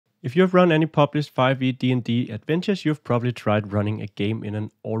If you've run any published 5e D&D adventures, you've probably tried running a game in an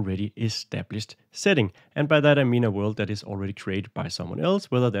already established setting. And by that I mean a world that is already created by someone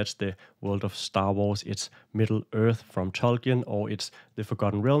else, whether that's the world of Star Wars, it's Middle Earth from Tolkien, or it's the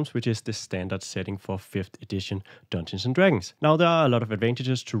Forgotten Realms, which is the standard setting for 5th edition Dungeons & Dragons. Now, there are a lot of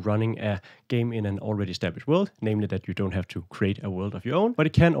advantages to running a game in an already established world, namely that you don't have to create a world of your own, but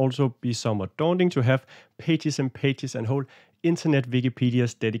it can also be somewhat daunting to have pages and pages and whole internet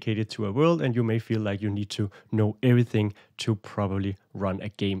Wikipedias dedicated to a world, and you may feel like you need to know everything to properly run a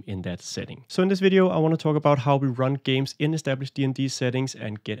game in that setting. So in this video, I want to talk about how we run games in established D&D settings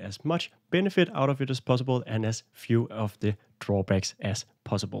and get as much benefit out of it as possible and as few of the drawbacks as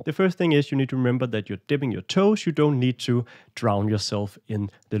possible. The first thing is you need to remember that you're dipping your toes. You don't need to drown yourself in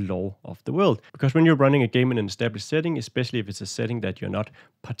the lore of the world. Because when you're running a game in an established setting, especially if it's a setting that you're not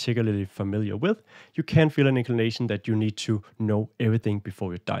particularly familiar with, you can feel an inclination that you need to know everything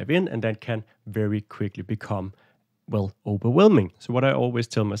before you dive in, and that can very quickly become overwhelming. So what I always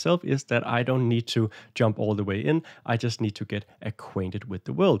tell myself is that I don't need to jump all the way in. I just need to get acquainted with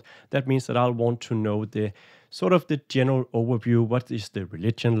the world. That means that I'll want to know the general overview. What is the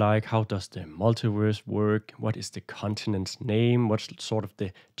religion like? How does the multiverse work? What is the continent's name? What's sort of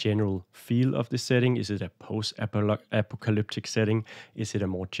the general feel of the setting? Is it a post-apocalyptic setting? Is it a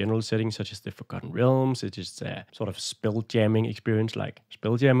more general setting such as the Forgotten Realms? It is a sort of spell jamming experience like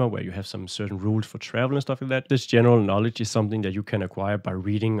Spelljammer, where you have some certain rules for travel and stuff like that. This general knowledge is something that you can acquire by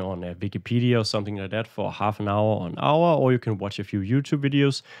reading on a Wikipedia or something like that for half an hour or an hour, or you can watch a few YouTube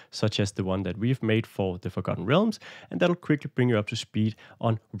videos such as the one that we've made for the Forgotten Realms, and that'll quickly bring you up to speed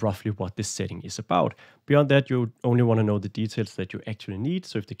on roughly what this setting is about. Beyond that, you only want to know the details that you actually need.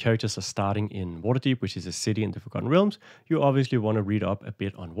 So if the characters are starting in Waterdeep, which is a city in the Forgotten Realms, you obviously want to read up a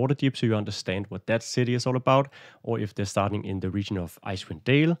bit on Waterdeep so you understand what that city is all about. Or if they're starting in the region of Icewind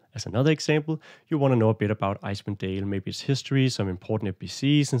Dale, as another example, you want to know a bit about Icewind Dale, maybe its history, some important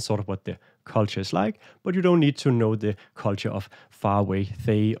NPCs, and sort of what the culture is like, but you don't need to know the culture of faraway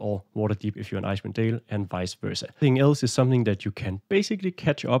Thay or Waterdeep if you're in Icewind Dale, and vice versa. Everything else is something that you can basically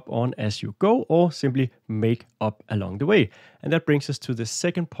catch up on as you go, or simply make up along the way. And that brings us to the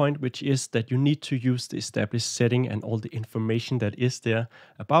second point, which is that you need to use the established setting and all the information that is there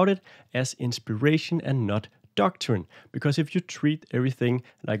about it as inspiration and not doctrine. Because if you treat everything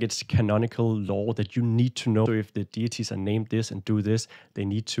like it's canonical lore that you need to know, so if the deities are named this and do this, they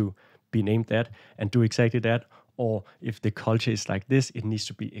need to be named that and do exactly that, or if the culture is like this, it needs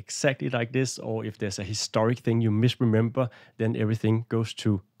to be exactly like this, or if there's a historic thing you misremember, then everything goes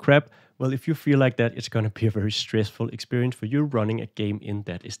to crap. Well, if you feel like that, it's going to be a very stressful experience for you running a game in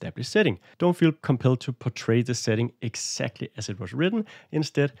that established setting. Don't feel compelled to portray the setting exactly as it was written.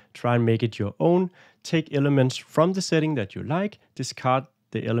 Instead, try and make it your own. Take elements from the setting that you like, discard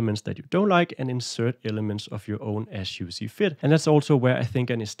the elements that you don't like, and insert elements of your own as you see fit. And that's also where I think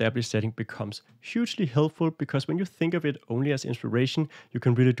an established setting becomes hugely helpful, because when you think of it only as inspiration, you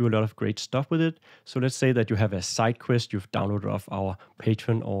can really do a lot of great stuff with it. So let's say that you have a side quest you've downloaded off our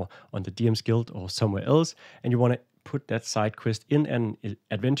Patreon or on the DM's Guild or somewhere else, and you want to put that side quest in an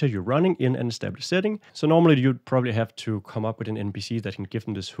adventure you're running in an established setting. So normally you'd probably have to come up with an NPC that can give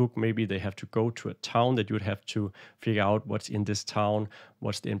them this hook. Maybe they have to go to a town that you'd have to figure out what's in this town,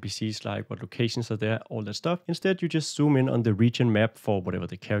 what's the NPCs like, what locations are there, all that stuff. Instead, you just zoom in on the region map for whatever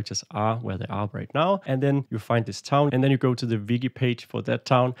the characters are, where they are right now, and then you find this town, and then you go to the wiki page for that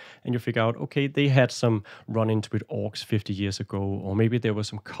town, and you figure out, okay, they had some run-ins with orcs 50 years ago, or maybe there were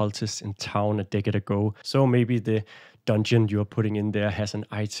some cultists in town a decade ago, so maybe the dungeon you're putting in there has an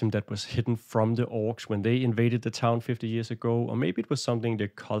item that was hidden from the orcs when they invaded the town 50 years ago, or maybe it was something the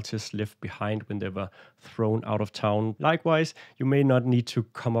cultists left behind when they were thrown out of town. Likewise, you may not need to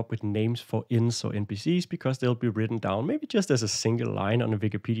come up with names for inns or NPCs, because they'll be written down maybe just as a single line on a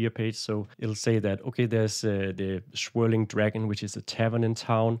Wikipedia page. So it'll say that, okay, there's the Swirling Dragon, which is a tavern in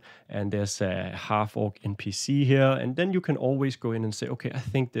town, and there's a half-orc NPC here, and then you can always go in and say, okay, I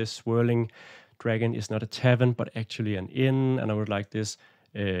think the Swirling Dragon is not a tavern, but actually an inn, and I would like this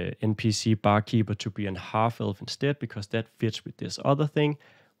NPC barkeeper to be a half-elf instead, because that fits with this other thing.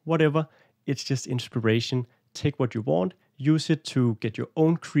 Whatever, it's just inspiration. Take what you want, use it to get your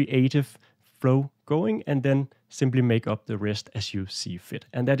own creative flow going, and then simply make up the rest as you see fit.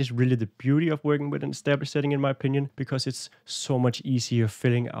 And that is really the beauty of working with an established setting, in my opinion, because it's so much easier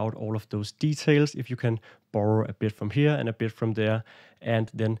filling out all of those details if you can borrow a bit from here and a bit from there,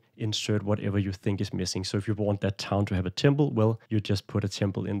 and then insert whatever you think is missing. So if you want that town to have a temple, well, you just put a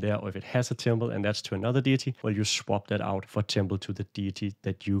temple in there. Or if it has a temple and that's to another deity, well, you swap that out for temple to the deity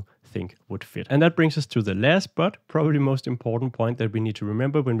that you think would fit. And that brings us to the last but probably most important point that we need to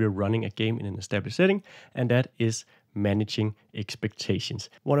remember when we're running a game in an established setting, and that is managing expectations.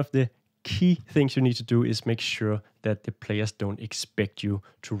 One of the key things you need to do is make sure that the players don't expect you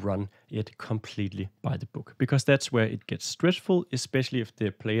to run it completely by the book, because that's where it gets stressful, especially if the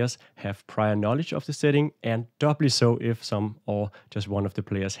players have prior knowledge of the setting, and doubly so if some or just one of the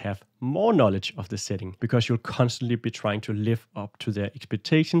players have more knowledge of the setting, because you'll constantly be trying to live up to their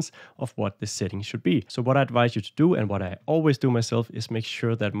expectations of what the setting should be. So what I advise you to do, and what I always do myself, is make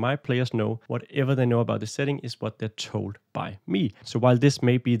sure that my players know whatever they know about the setting is what they're told by me. So while this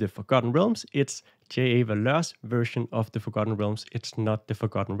may be the Forgotten Realms, it's J.A. Valeure's version of the Forgotten Realms. It's not the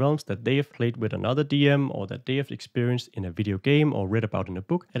Forgotten Realms that they have played with another DM, or that they have experienced in a video game or read about in a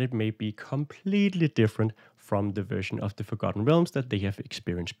book, and it may be completely different from the version of the Forgotten Realms that they have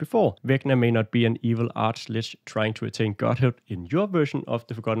experienced before. Vecna may not be an evil arch-lich trying to attain godhood in your version of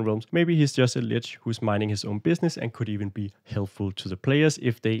the Forgotten Realms. Maybe he's just a lich who's minding his own business and could even be helpful to the players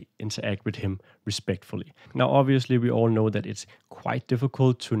if they interact with him respectfully. Now, obviously, we all know that it's quite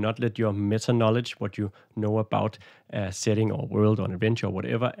difficult to not let your meta-knowledge, what you know about a setting or world or an adventure or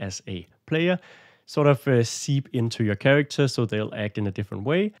whatever as a player, sort of seep into your character so they'll act in a different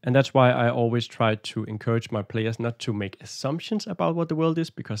way. And that's why I always try to encourage my players not to make assumptions about what the world is,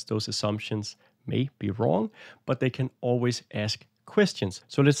 because those assumptions may be wrong, but they can always ask questions.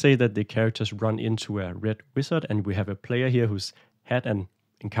 So let's say that the characters run into a red wizard, and we have a player here who's had an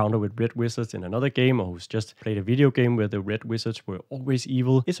encounter with red wizards in another game, or who's just played a video game where the red wizards were always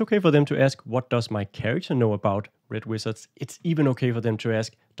evil. It's okay for them to ask, what does my character know about red wizards? It's even okay for them to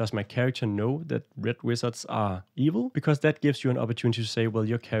ask, does my character know that red wizards are evil? Because that gives you an opportunity to say, well,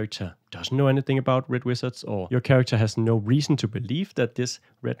 your character doesn't know anything about red wizards, or your character has no reason to believe that this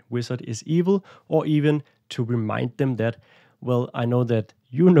red wizard is evil, or even to remind them that, well, I know that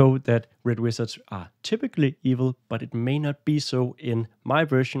you know that red wizards are typically evil, but it may not be so in my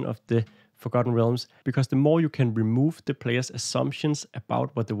version of the Forgotten Realms, because the more you can remove the player's assumptions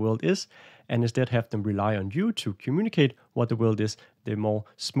about what the world is, and instead have them rely on you to communicate what the world is, the more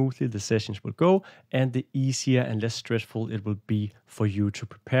smoothly the sessions will go, and the easier and less stressful it will be for you to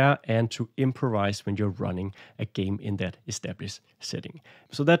prepare and to improvise when you're running a game in that established setting.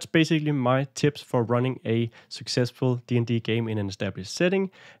 So that's basically my tips for running a successful D&D game in an established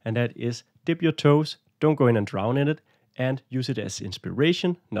setting, and that is dip your toes, don't go in and drown in it, and use it as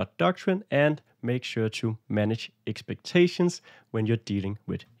inspiration, not doctrine, and make sure to manage expectations when you're dealing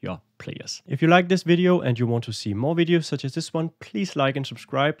with your players. If you like this video and you want to see more videos such as this one, please like and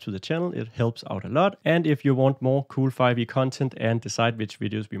subscribe to the channel. It helps out a lot. And if you want more cool 5e content and decide which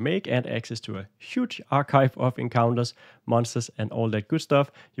videos we make and access to a huge archive of encounters, monsters, and all that good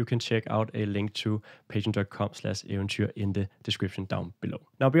stuff, you can check out a link to patreon.com/eventyr in the description down below.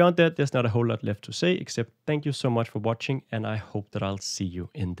 Now, beyond that, there's not a whole lot left to say, except thank you so much for watching, and I hope that I'll see you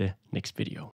in the next video.